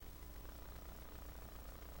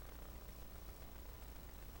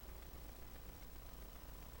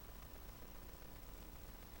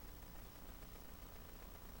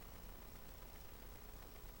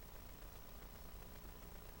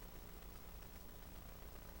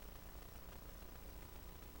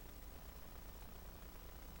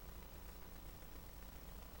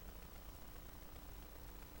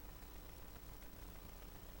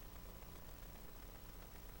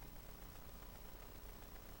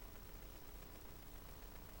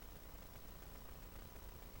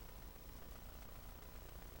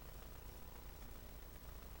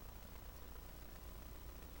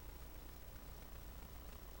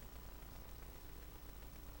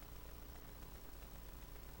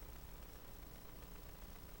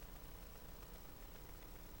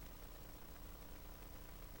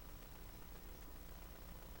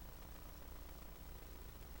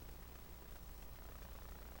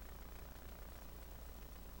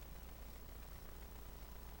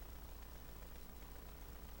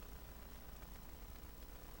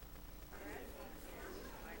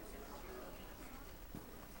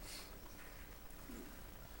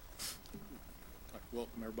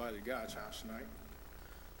Welcome everybody to God's house tonight.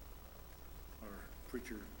 Our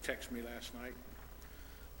preacher texted me last night,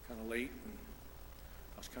 kind of late, and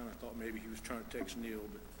I thought maybe he was trying to text Neil,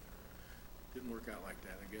 but it didn't work out like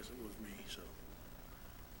that. I guess it was me. So I'd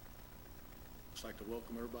just like to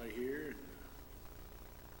welcome everybody here.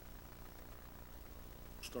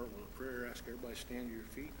 Start with a prayer. Ask everybody to stand to your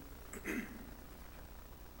feet.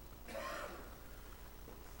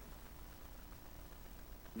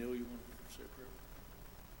 Neil, you want to say a prayer?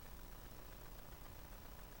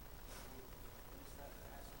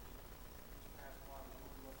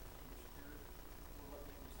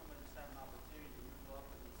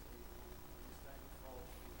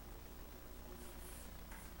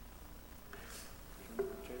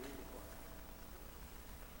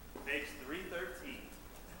 Page 313.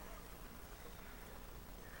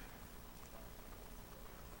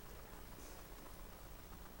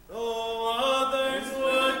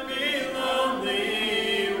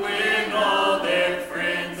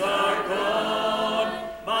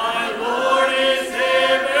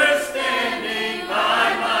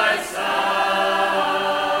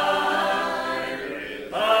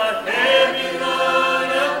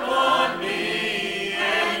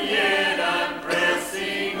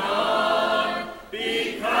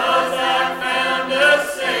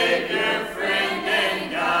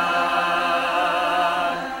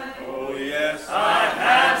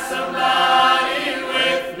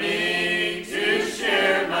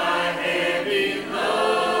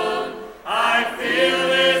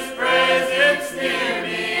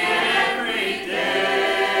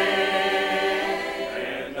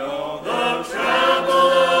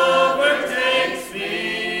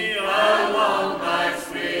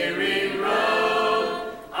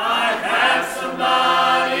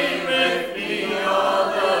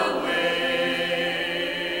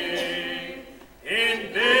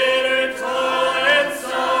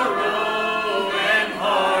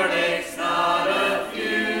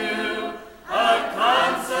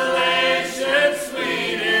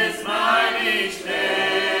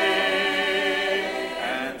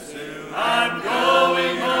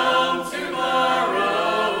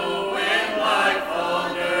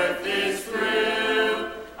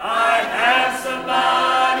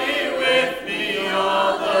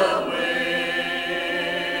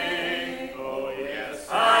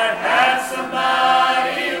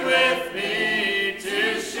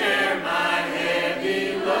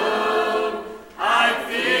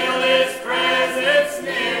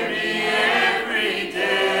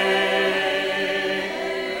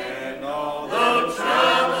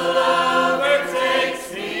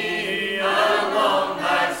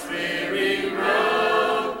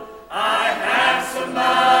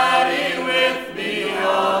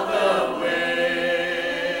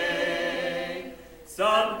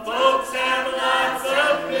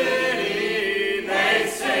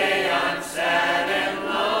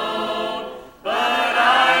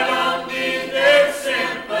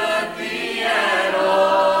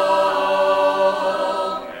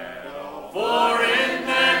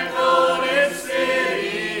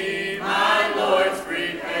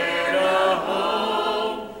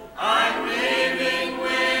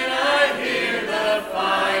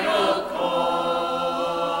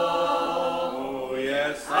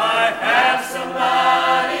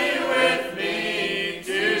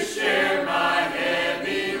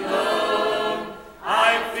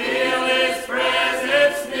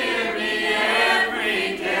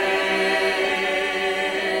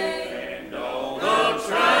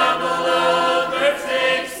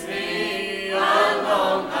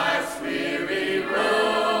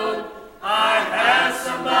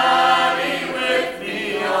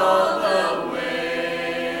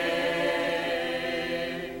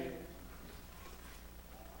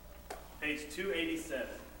 Page 287.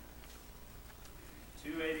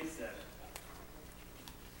 287.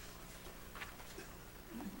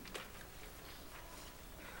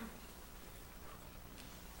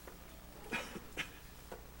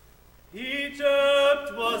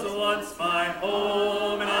 Egypt was once my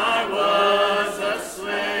home, and I was a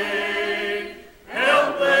slave.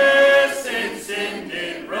 Helpless in sin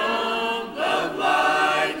did roam, love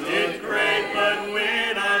light did crave, but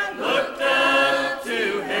when I looked up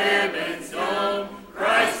to heaven's dome,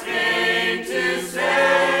 Christ came to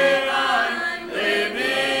say, I'm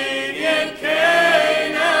living in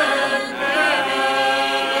Canaan now.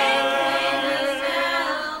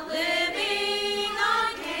 Living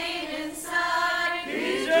on Canaan's side,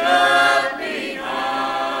 Egypt behind.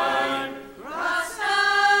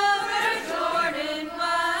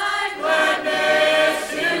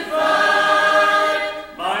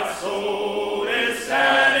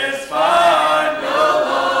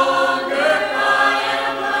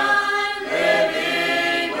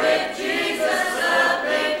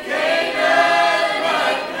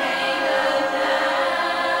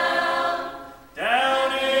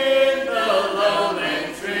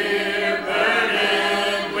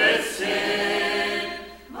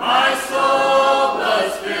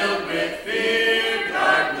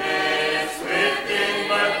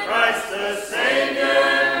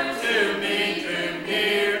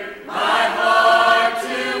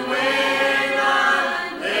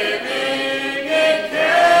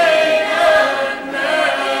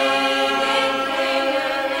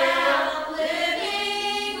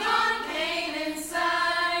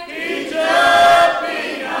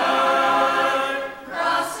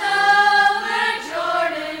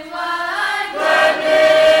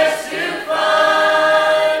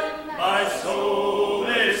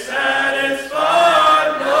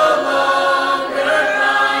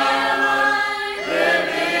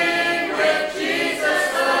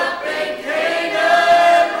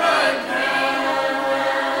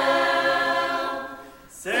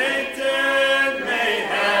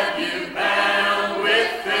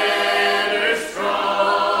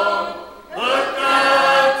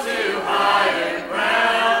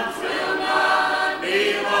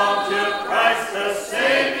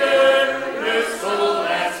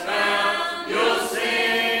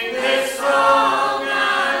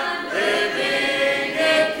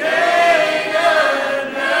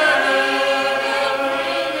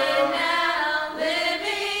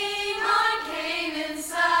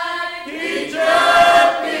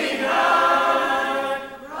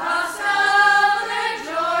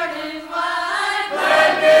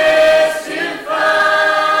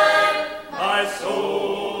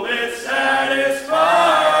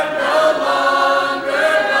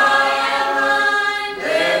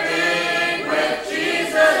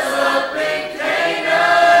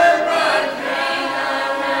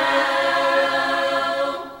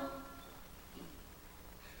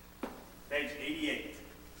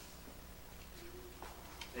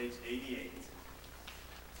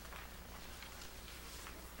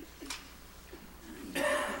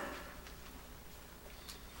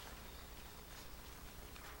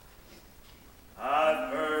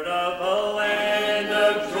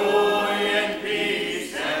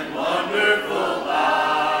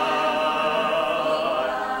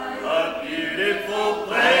 beautiful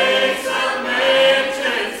place of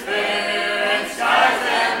mansions fair and skies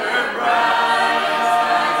ever bright,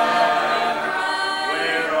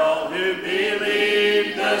 where all who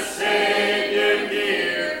believe the Savior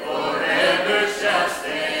near forever shall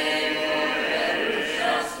stay.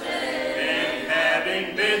 And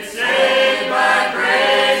having been saved by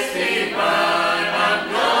grace divine,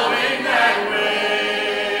 I'm going that way.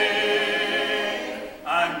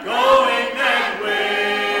 I'm going that way.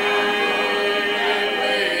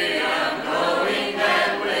 I'm going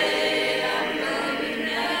that way. I'm going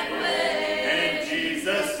that way. And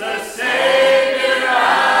Jesus the Savior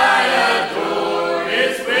I adore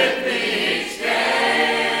is with me each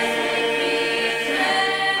day.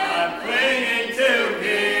 I'm clinging to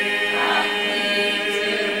Him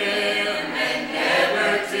and never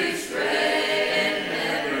to stray.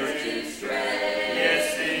 Yes,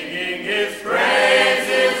 singing His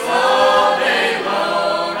praises all day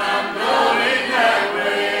long. I'm going that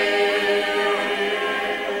way.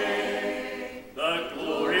 The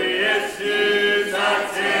glorious news I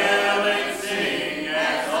tell and sing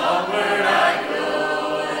as onward I go.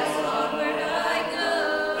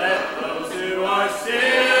 That those who are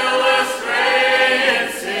still astray in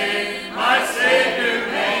sin, my Savior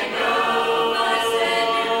may go.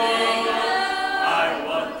 I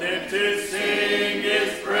want them to sing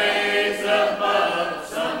His praise above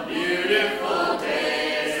some beautiful day.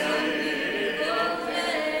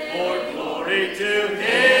 For glory to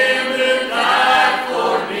Him who died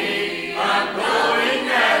for me, I'm going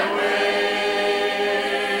that way.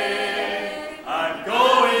 I'm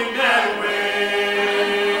going that way.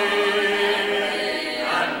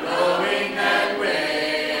 I'm going that way.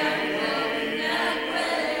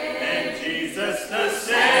 And Jesus the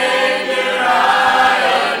Savior I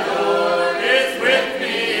adore is with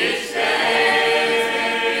me each day.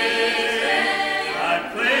 I'm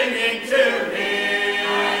clinging to Him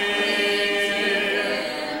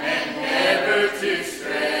and never to stray.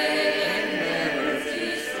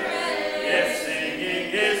 Yes, singing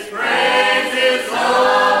His praises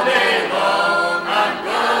all day long. I'm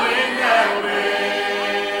going that way.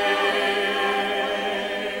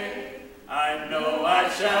 I know I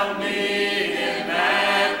shall meet Him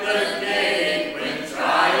at the gate when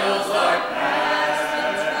trials are past.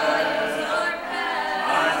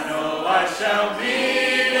 I know I shall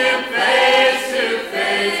meet Him face to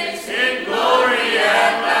face in glory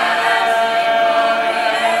at last.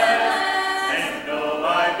 And though I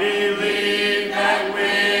believe that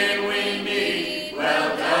when we meet, well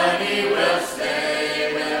done He will say.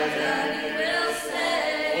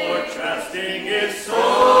 For trusting His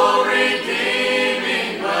soul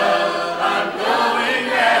redeeming love, I'm going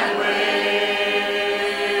that way.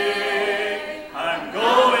 I'm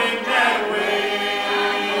going that way.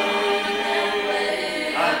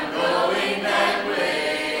 I'm going that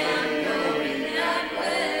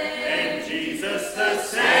way. And Jesus the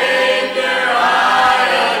Savior I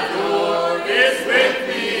adore is with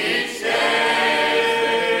me each day.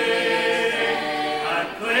 I'm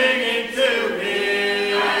clinging to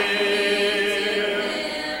Him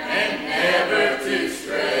and never to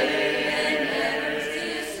stray.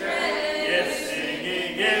 Yes,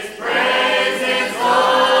 singing His praises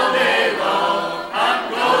all day long. I'm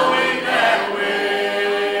going that way.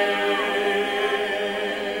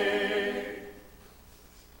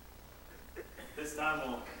 This time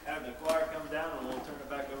we'll have the choir come down and we'll turn it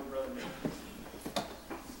back over to Brother Nick.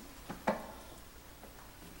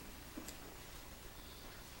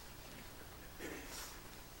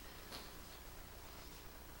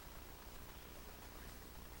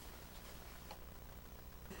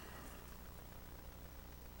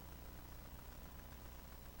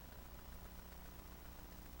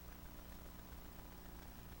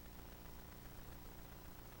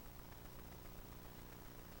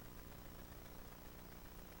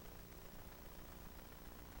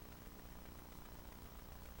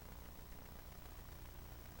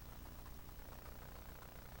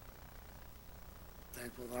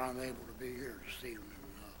 Thankful that I'm able to be here this evening.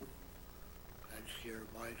 Glad to see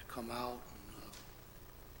everybody's come out, and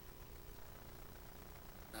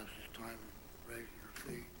now's this time to raise your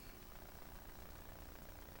feet.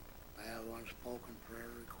 I have unspoken prayer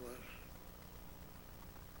requests.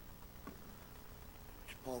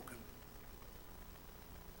 Spoken.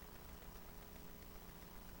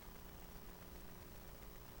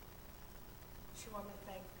 She wanted to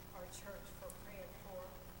thank our church for praying for her.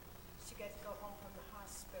 She gets to go home from the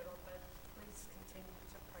hospital, but please continue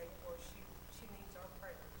to pray for her. She needs our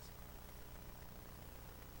prayers.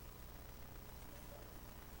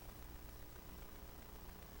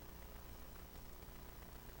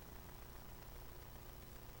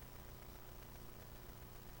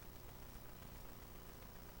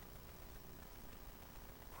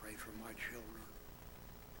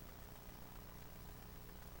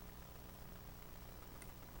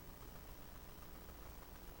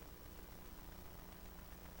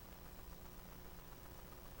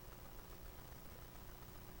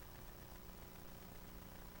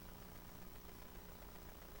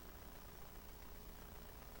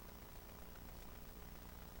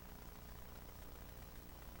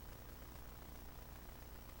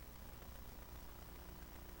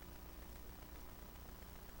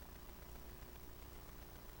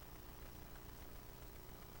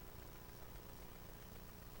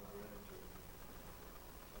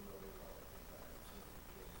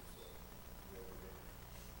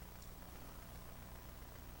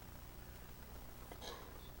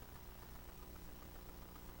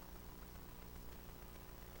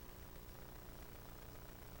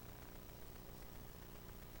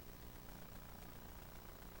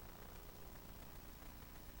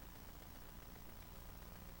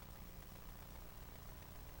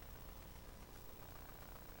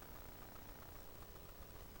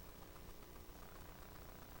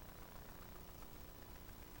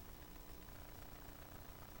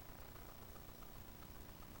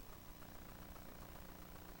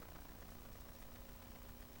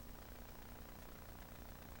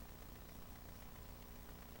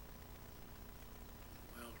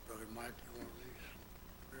 might be one of these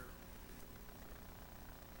here.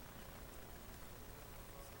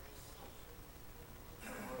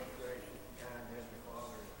 Most gracious, kind Heavenly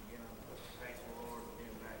Father, again, I'm thankful, Lord, for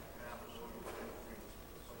being back in the house, Lord, for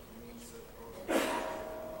what you mean to us, Lord.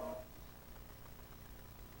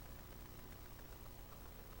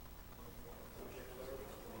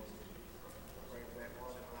 Pray for that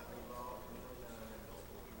one that might be lost, and don't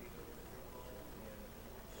we be good people, and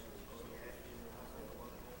Lord, we ask you,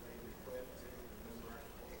 what they request to remember our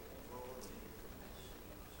state, Lord, and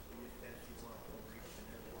we just ask you, Lord, for each and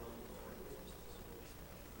every one, Lord.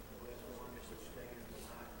 Bless the one that would stay in the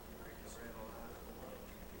night and break the bread alive, Lord.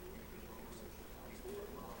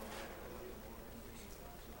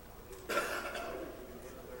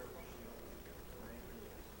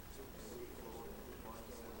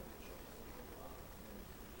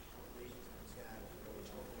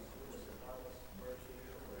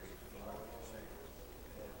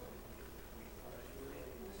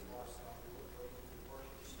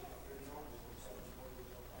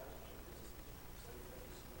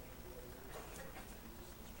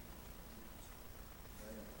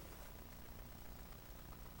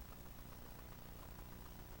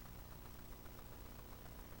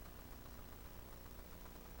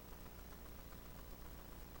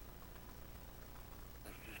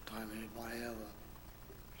 At this time, anybody have a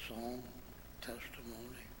song,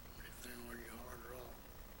 testimony, anything on your heart at all?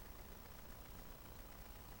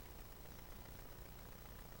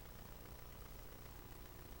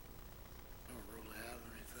 I don't really have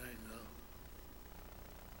anything, though.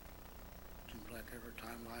 Seems like every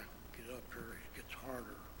time I get up here, it gets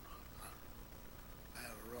harder. I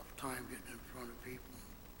have a rough time getting in front of people,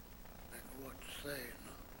 think of what to say, and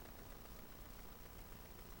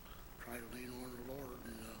try to lean on the Lord,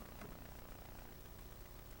 and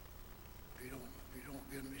if you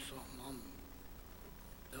don't give me something, I'm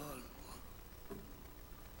done.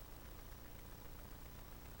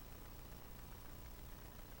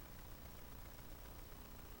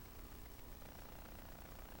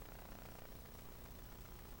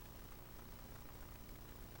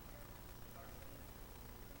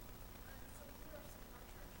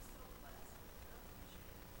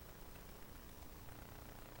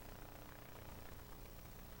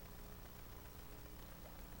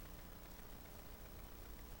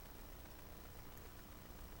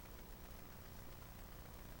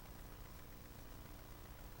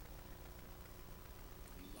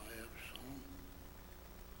 Anybody have a song,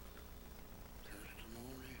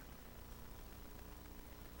 testimony?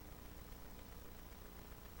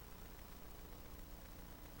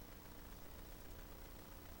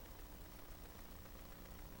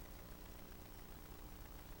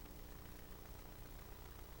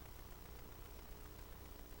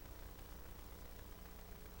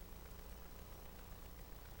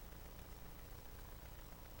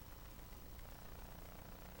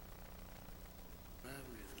 Have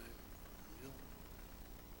anything? You?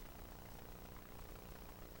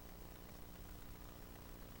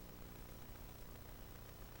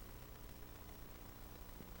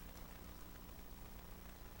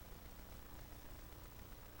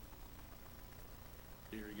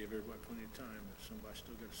 Dear, give everybody plenty of time. If somebody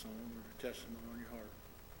still got a song or a testimony on your heart,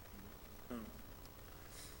 come.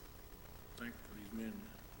 Thankful for these men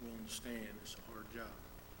willing to stand. It's a hard job.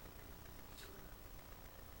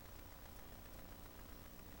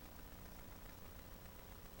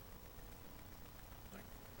 Like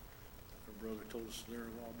our brother told us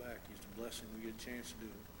there a while back, it's a blessing we get a chance to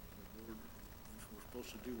do it. The Lord, if we're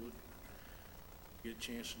supposed to do it, get a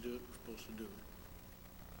chance to do it, we're supposed to do it.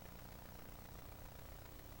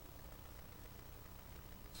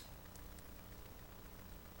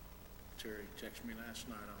 Terry texted me last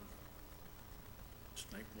night. I'm just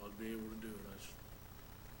thankful I'll be able to do it.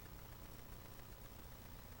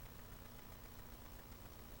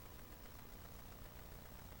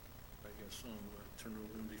 I got a song. I'll turn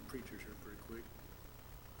over to these preachers here pretty quick.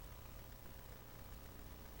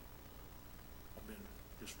 I've been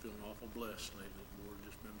just feeling awful blessed lately. The Lord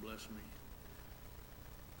just been blessing me.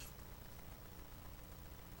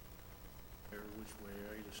 Every which way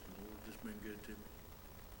I just, the Lord just been good to me.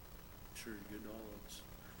 Sure he's good to all of us.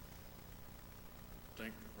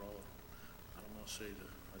 Thankful for all. I don't want to say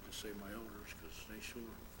I just say my elders, because they sure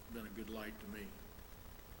been a good light to me.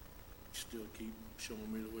 Still keep showing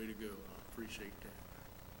me the way to go. I appreciate that.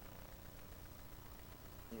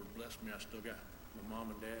 Lord bless me. I still got my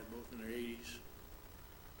mom and dad both in their 80s.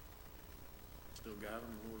 Still got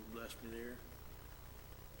them. The Lord bless me there.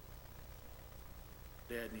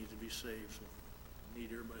 Dad needs to be saved, so I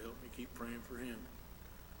need everybody to help me keep praying for him.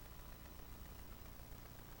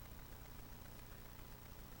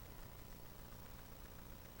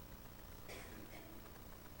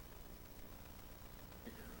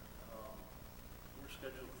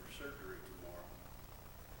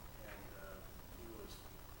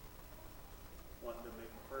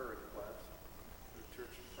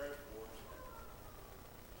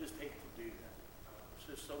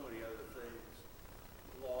 so many other things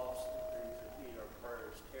lost and things that need our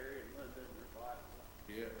prayers. Terry and Linda and your Bible.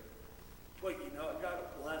 Yeah. Well, you know, I got a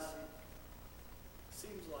blessing.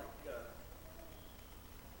 Seems like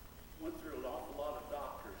went through an awful lot of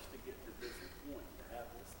doctors to get to this point to have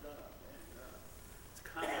this done, and it's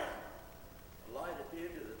kind of a light at the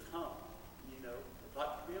end of the tunnel. You know, I'd like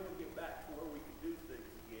to be able to get back to where we can do things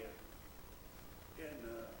again, and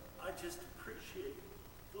I just appreciate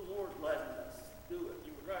the Lord letting us do it.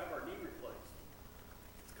 You would have our knee replaced.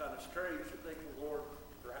 It's kind of strange to thank the Lord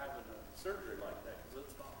for having a surgery like that, because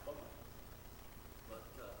it's not fun. But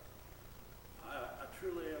I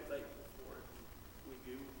truly am thankful for it. We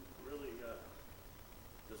do really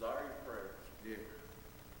desire your prayers. Yeah.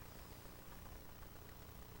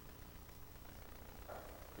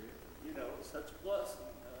 You know, it's such a blessing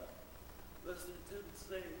listening to them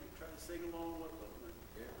sing, trying to sing along with them. And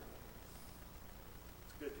Yeah.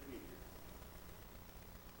 it's good to be here.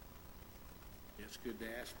 It's good to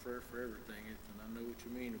ask prayer for everything, and I know what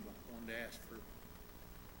you mean about wanting to ask for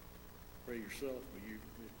pray yourself, but you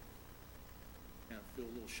kind of feel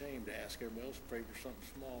a little ashamed to ask everybody else to pray for something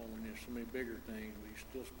small when there's so many bigger things, but you're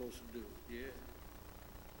still supposed to do it. Yeah.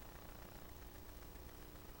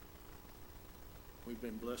 We've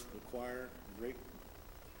been blessed with a choir, a great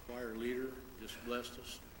choir leader, just blessed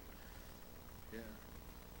us. Yeah.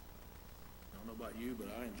 I don't know about you, but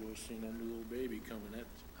I enjoy seeing that new little baby coming. That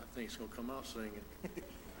I think it's gonna come out singing.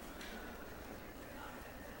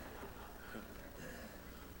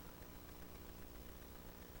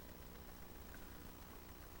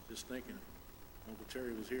 Just thinking, Uncle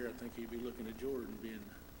Terry was here, I think he'd be looking at Jordan being,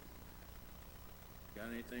 got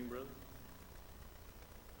anything, brother?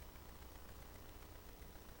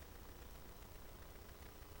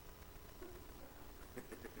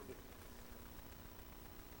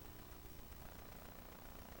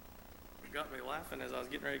 Got me laughing as I was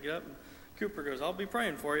getting ready to get up. And Cooper goes, "I'll be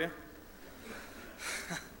praying for you."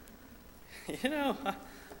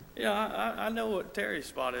 I know what Terry's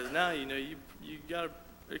spot is now. You know, you got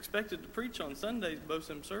expected to preach on Sundays, both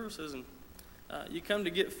them services, and you come to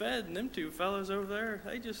get fed, and them two fellows over there,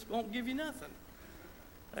 they just won't give you nothing.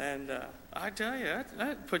 And I tell you,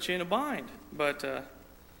 that puts you in a bind. But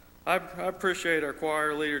I appreciate our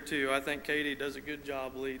choir leader too. I think Katie does a good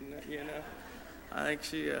job leading it. You know. I think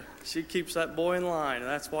she keeps that boy in line, and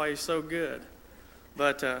that's why he's so good.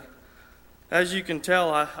 But as you can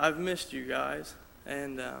tell, I've missed you guys,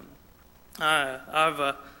 and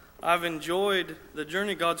I've enjoyed the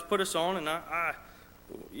journey God's put us on, and I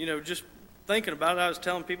just thinking about it, I was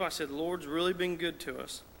telling people, I said, the Lord's really been good to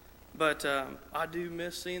us. But I do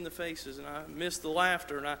miss seeing the faces, and I miss the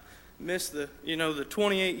laughter, and I miss the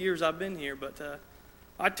 28 years I've been here. But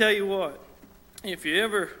I tell you what, if you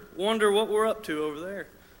ever wonder what we're up to over there,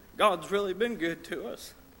 God's really been good to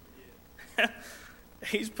us.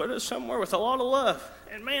 He's put us somewhere with a lot of love.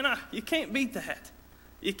 And man, you can't beat that.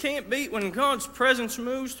 You can't beat when God's presence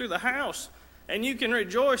moves through the house and you can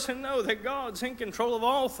rejoice and know that God's in control of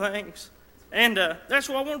all things. And that's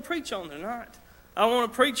what I want to preach on tonight. I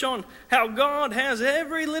want to preach on how God has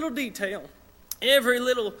every little detail, every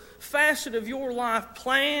little facet of your life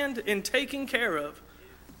planned and taken care of.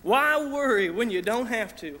 Why worry when you don't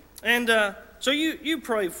have to? And so you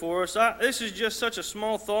pray for us. This is just such a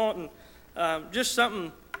small thought, and just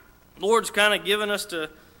something Lord's kind of given us to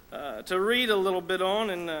read a little bit on,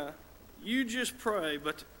 and you just pray.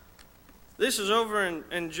 But this is over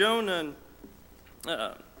in Jonah,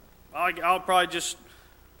 and I'll probably just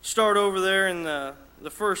start over there in the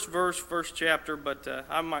first verse, first chapter, but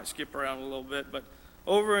I might skip around a little bit. But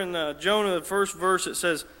over in Jonah, the first verse, it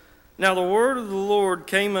says, "Now the word of the Lord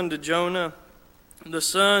came unto Jonah, the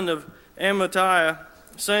son of Amittai,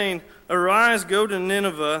 saying, Arise, go to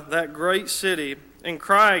Nineveh, that great city, and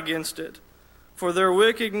cry against it, for their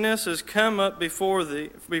wickedness has come up before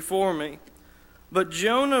me. But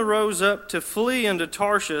Jonah rose up to flee unto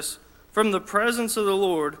Tarshish from the presence of the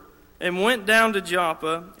Lord, and went down to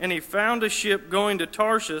Joppa, and he found a ship going to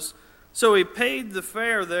Tarshish. So he paid the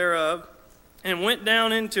fare thereof, and went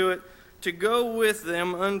down into it to go with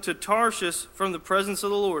them unto Tarshish from the presence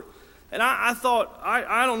of the Lord." And I thought,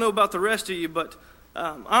 I don't know about the rest of you, but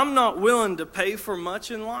I'm not willing to pay for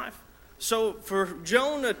much in life. So for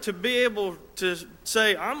Jonah to be able to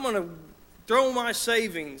say, I'm going to throw my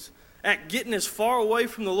savings at getting as far away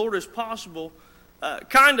from the Lord as possible,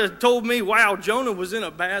 kind of told me, wow, Jonah was in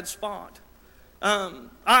a bad spot.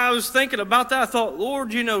 I was thinking about that. I thought,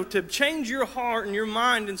 Lord, to change your heart and your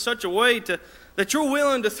mind in such a way that you're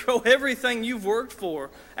willing to throw everything you've worked for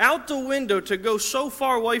out the window to go so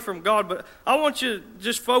far away from God. But I want you to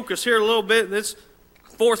just focus here a little bit.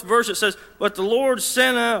 4th verse, it says, "But the Lord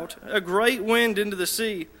sent out a great wind into the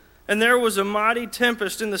sea, and there was a mighty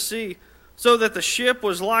tempest in the sea, so that the ship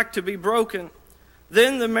was like to be broken.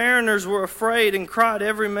 Then the mariners were afraid, and cried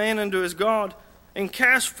every man unto his God, and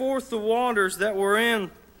cast forth the waters that were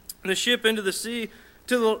in the ship into the sea,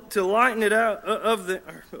 to lighten it out of the..."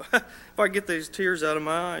 If I get these tears out of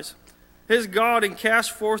my eyes. "His God, and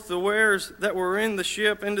cast forth the wares that were in the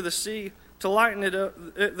ship into the sea, to lighten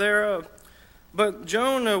it thereof. But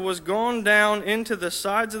Jonah was gone down into the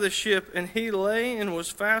sides of the ship, and he lay and was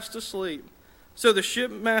fast asleep. So the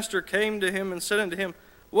shipmaster came to him and said unto him,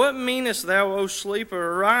 What meanest thou, O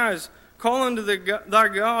sleeper? Arise, call unto thy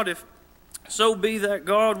God, if so be that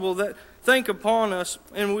God will that think upon us,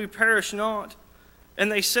 and we perish not.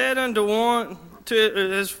 And they said unto one to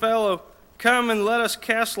his fellow, Come and let us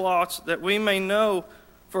cast lots, that we may know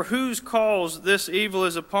for whose cause this evil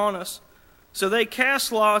is upon us. So they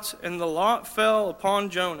cast lots, and the lot fell upon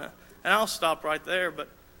Jonah." And I'll stop right there, but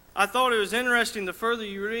I thought it was interesting the further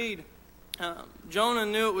you read. Jonah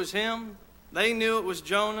knew it was him. They knew it was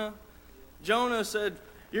Jonah. Jonah said,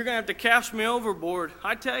 "You're going to have to cast me overboard."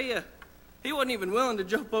 I tell you, he wasn't even willing to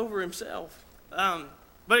jump over himself.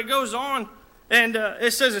 But it goes on, and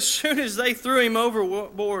it says, as soon as they threw him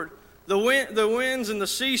overboard, the winds and the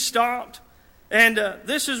sea stopped. And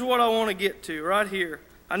this is what I want to get to right here.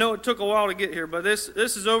 I know it took a while to get here, but this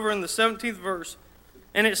is over in the 17th verse.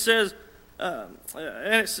 And it says,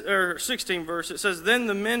 16th verse, it says, "Then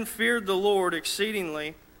the men feared the Lord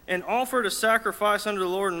exceedingly, and offered a sacrifice unto the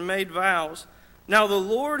Lord, and made vows. Now the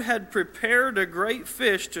Lord had prepared a great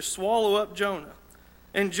fish to swallow up Jonah.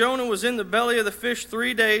 And Jonah was in the belly of the fish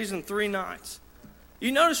 3 days and 3 nights."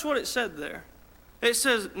 You notice what it said there? It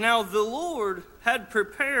says, now the Lord had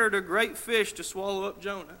prepared a great fish to swallow up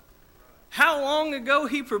Jonah. How long ago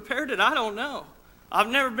he prepared it, I don't know. I've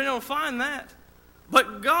never been able to find that.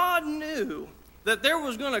 But God knew that there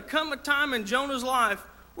was going to come a time in Jonah's life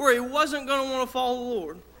where he wasn't going to want to follow the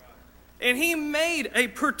Lord. And he made a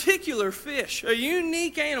particular fish, a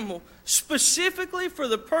unique animal, specifically for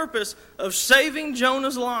the purpose of saving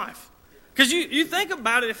Jonah's life. Because you think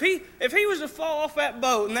about it, if he was to fall off that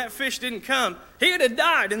boat and that fish didn't come, he would have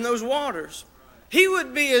died in those waters. He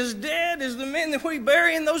would be as dead as the men that we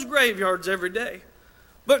bury in those graveyards every day.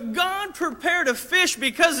 But God prepared a fish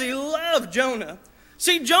because he loved Jonah.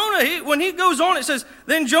 See, Jonah, when he goes on, it says,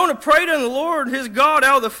 "Then Jonah prayed unto the Lord his God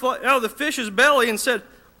out of the fish's belly, and said,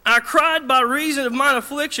 I cried by reason of mine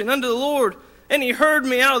affliction unto the Lord, and he heard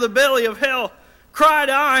me out of the belly of hell. Cried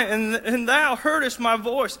I, and thou heardest my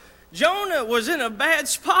voice." Jonah was in a bad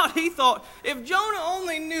spot. He thought, if Jonah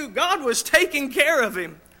only knew God was taking care of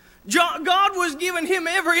him, God was giving him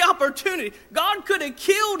every opportunity. God could have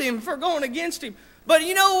killed him for going against him. But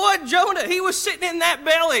you know what, Jonah, he was sitting in that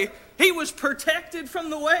belly. He was protected from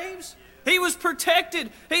the waves. He was protected.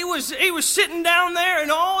 He was sitting down there, and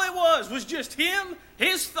all it was just him,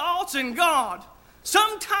 his thoughts, and God.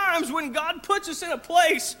 Sometimes when God puts us in a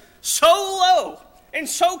place so low and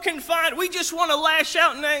so confined, we just want to lash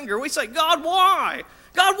out in anger. We say, God, why?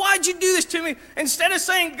 God, why'd you do this to me? Instead of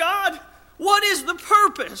saying, God, what is the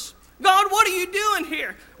purpose? God, what are you doing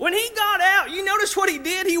here? When he got out, you notice what he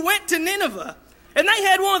did? He went to Nineveh. And they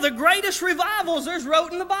had one of the greatest revivals there's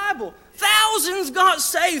wrote in the Bible. Thousands got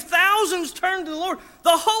saved. Thousands turned to the Lord. The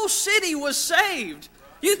whole city was saved.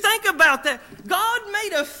 You think about that. God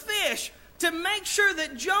made a fish to make sure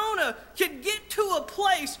that Jonah could get to a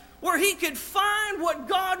place where he could find what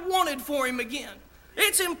God wanted for him again.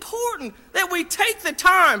 It's important that we take the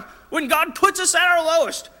time when God puts us at our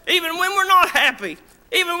lowest, even when we're not happy,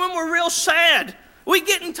 even when we're real sad. We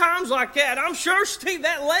get in times like that. I'm sure, Steve,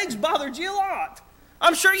 that leg's bothered you a lot.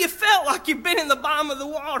 I'm sure you felt like you've been in the bottom of the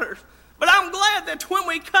waters. But I'm glad that when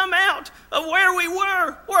we come out of where we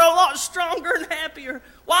were, we're a lot stronger and happier.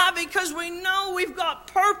 Why? Because we know we've got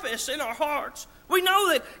purpose in our hearts. We know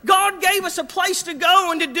that God gave us a place to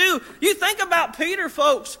go and to do. You think about Peter,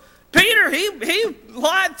 folks. Peter, he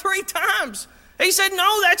lied 3 times. He said, no,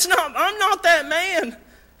 I'm not that man.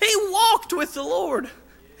 He walked with the Lord.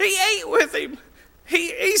 He ate with him.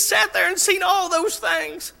 He sat there and seen all those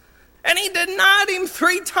things. And he denied him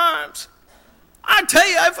 3 times. I tell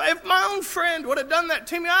you, if my own friend would have done that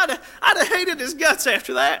to me, I'd have hated his guts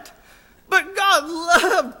after that. But God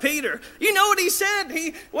loved Peter. You know what he said?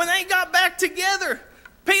 When they got back together,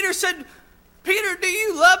 Peter said, Peter, do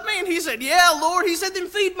you love me? And he said, yeah, Lord. He said, then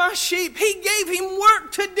feed my sheep. He gave him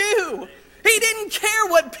work to do. He didn't care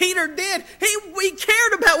what Peter did. He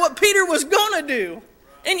cared about what Peter was going to do.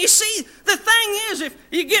 And you see, the thing is, if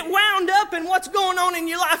you get wound up in what's going on in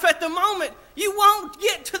your life at the moment, you won't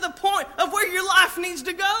get to the point of where your life needs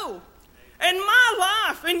to go. And my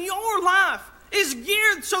life and your life is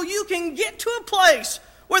geared so you can get to a place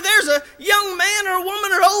where there's a young man or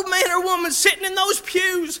woman or old man or woman sitting in those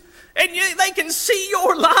pews, and they can see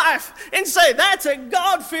your life and say, that's a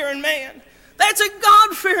God-fearing man. That's a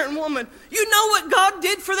God-fearing woman. You know what God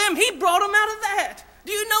did for them? He brought them out of that.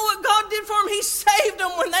 Do you know what God did for them? He saved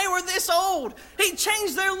them when they were this old. He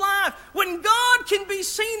changed their life. When God can be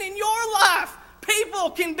seen in your life, people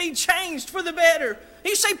can be changed for the better.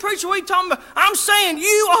 You say, preacher, what are you talking about? I'm saying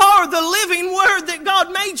you are the living word that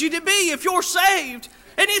God made you to be if you're saved.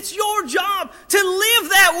 And it's your job to live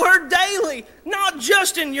that word daily, not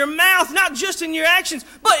just in your mouth, not just in your actions,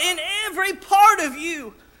 but in every part of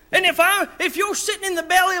you. And if you're sitting in the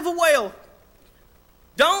belly of a whale,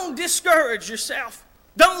 don't discourage yourself.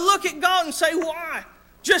 Don't look at God and say, why?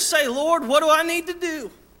 Just say, Lord, what do I need to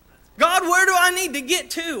do? God, where do I need to get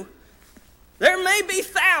to? There may be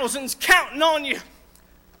thousands counting on you.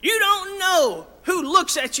 You don't know who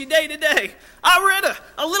looks at you day to day. I read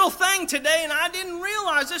a little thing today, and I didn't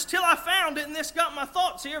realize this till I found it, and this got my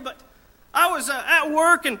thoughts here, but I was at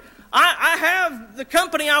work, and I have the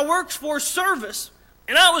company I work for, Service,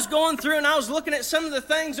 and I was going through, and I was looking at some of the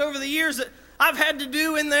things over the years that I've had to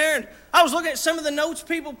do in there, and I was looking at some of the notes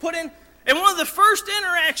people put in, and one of the first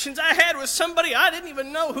interactions I had with somebody, I didn't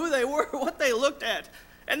even know who they were, what they looked at.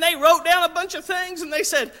 And they wrote down a bunch of things, and they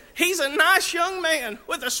said, he's a nice young man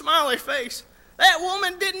with a smiley face. That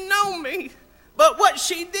woman didn't know me, but what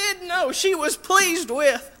she did know, she was pleased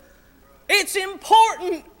with. It's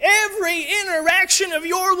important every interaction of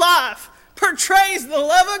your life portrays the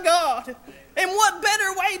love of God. And what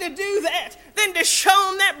better way to do that than to show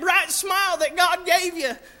them that bright smile that God gave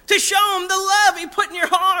you, to show them the love He put in your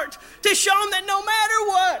heart, to show them that no matter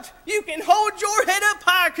what, you can hold your head up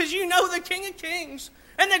high because you know the King of Kings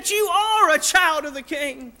and that you are a child of the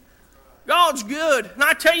King. God's good. And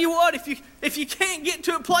I tell you what, if you can't get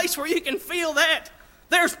to a place where you can feel that,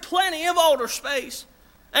 there's plenty of altar space.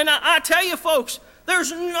 And I tell you folks,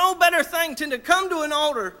 there's no better thing than to come to an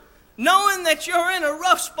altar knowing that you're in a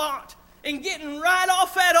rough spot and getting right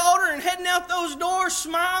off that altar and heading out those doors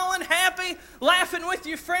smiling, happy, laughing with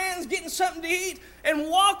your friends, getting something to eat, and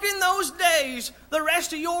walking those days the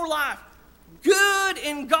rest of your life good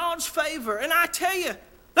in God's favor. And I tell you,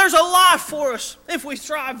 there's a life for us if we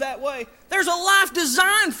strive that way. There's a life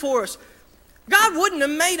designed for us. God wouldn't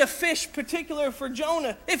have made a fish particular for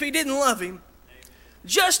Jonah if He didn't love him.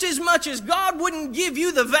 Just as much as God wouldn't give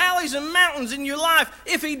you the valleys and mountains in your life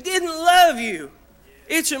if He didn't love you.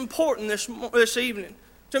 It's important this evening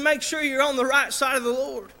to make sure you're on the right side of the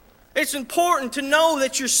Lord. It's important to know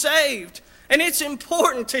that you're saved. And it's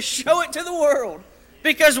important to show it to the world.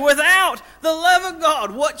 Because without the love of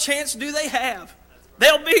God, what chance do they have?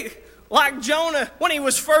 They'll be like Jonah when he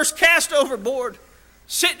was first cast overboard,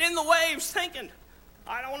 sitting in the waves thinking,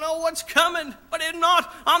 I don't know what's coming, but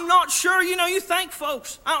I'm not sure. You know, you think,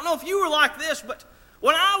 folks, I don't know if you were like this, but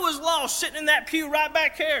when I was lost sitting in that pew right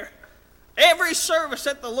back here, every service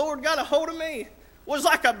that the Lord got a hold of me was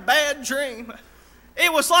like a bad dream.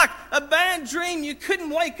 It was like a bad dream you couldn't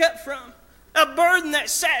wake up from. A burden that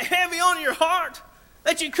sat heavy on your heart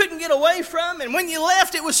that you couldn't get away from. And when you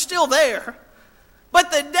left, it was still there. But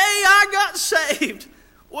the day I got saved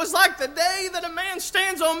was like the day that a man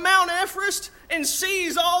stands on Mount Everest and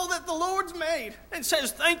sees all that the Lord's made and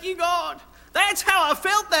says, thank you, God. That's how I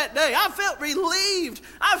felt that day. I felt relieved.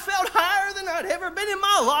 I felt higher than I'd ever been in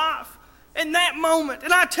my life in that moment.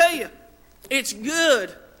 And I tell you, it's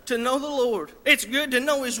good to know the Lord. It's good to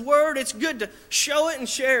know His Word. It's good to show it and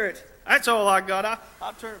share it. That's all I got.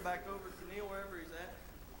 I'll turn it back over to Neil wherever he's at.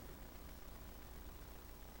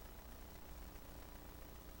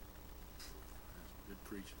 Good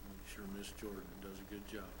preaching. I'm sure Miss Jordan does a good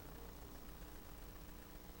job.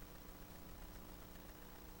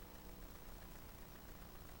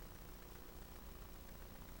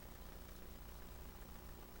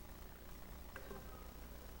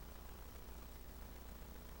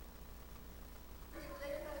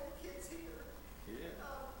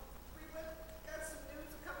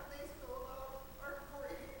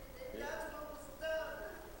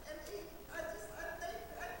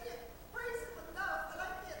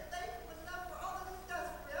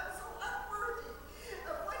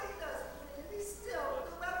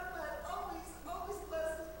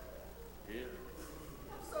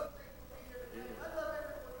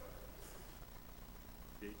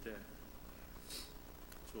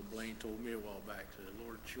 Blaine told me a while back, said, the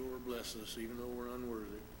Lord sure bless us even though we're unworthy.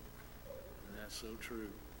 And that's so true.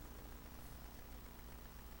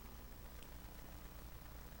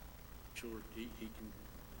 Sure, he can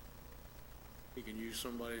He can use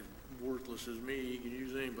somebody as worthless as me. He can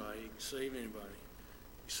use anybody. He can save anybody.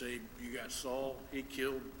 He saved, you got Saul, he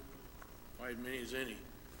killed quite as many as any.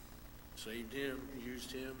 Saved him,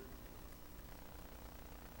 used him.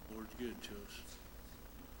 Lord's good to us.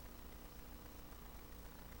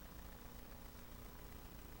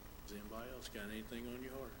 Has anybody else got anything on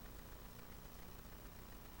your heart?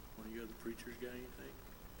 One of you other preachers got anything?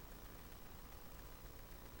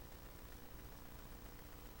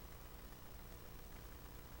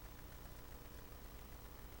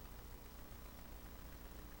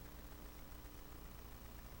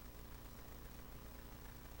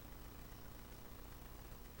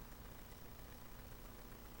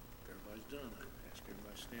 Everybody's done. I ask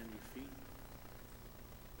everybody to stand to your feet.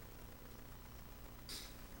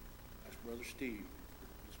 Ask Brother Steve to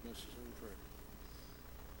dismiss us in prayer.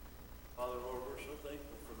 Father, Lord, we're so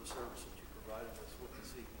thankful for the service that you provided us with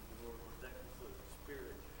this evening. Lord, we're thankful for the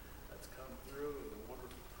Spirit that's come through and the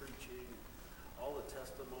wonderful preaching and all the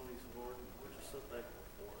testimonies, Lord. We're just so thankful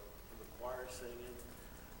for it, for the choir singing.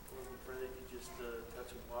 Lord, we pray that you just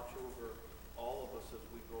touch and watch over all of us as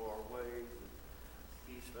we go our ways. And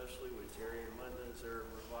especially with Terry and Linda as their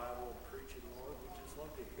revival and preaching, Lord. We just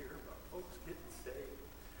love to hear about folks getting saved.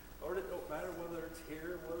 Lord, it don't matter whether it's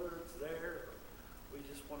here, whether it's there. We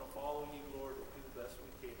just want to follow you, Lord, and do the best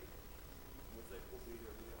we can. We think we'll be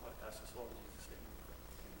here. We ask this all in Jesus' name.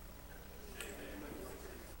 Amen.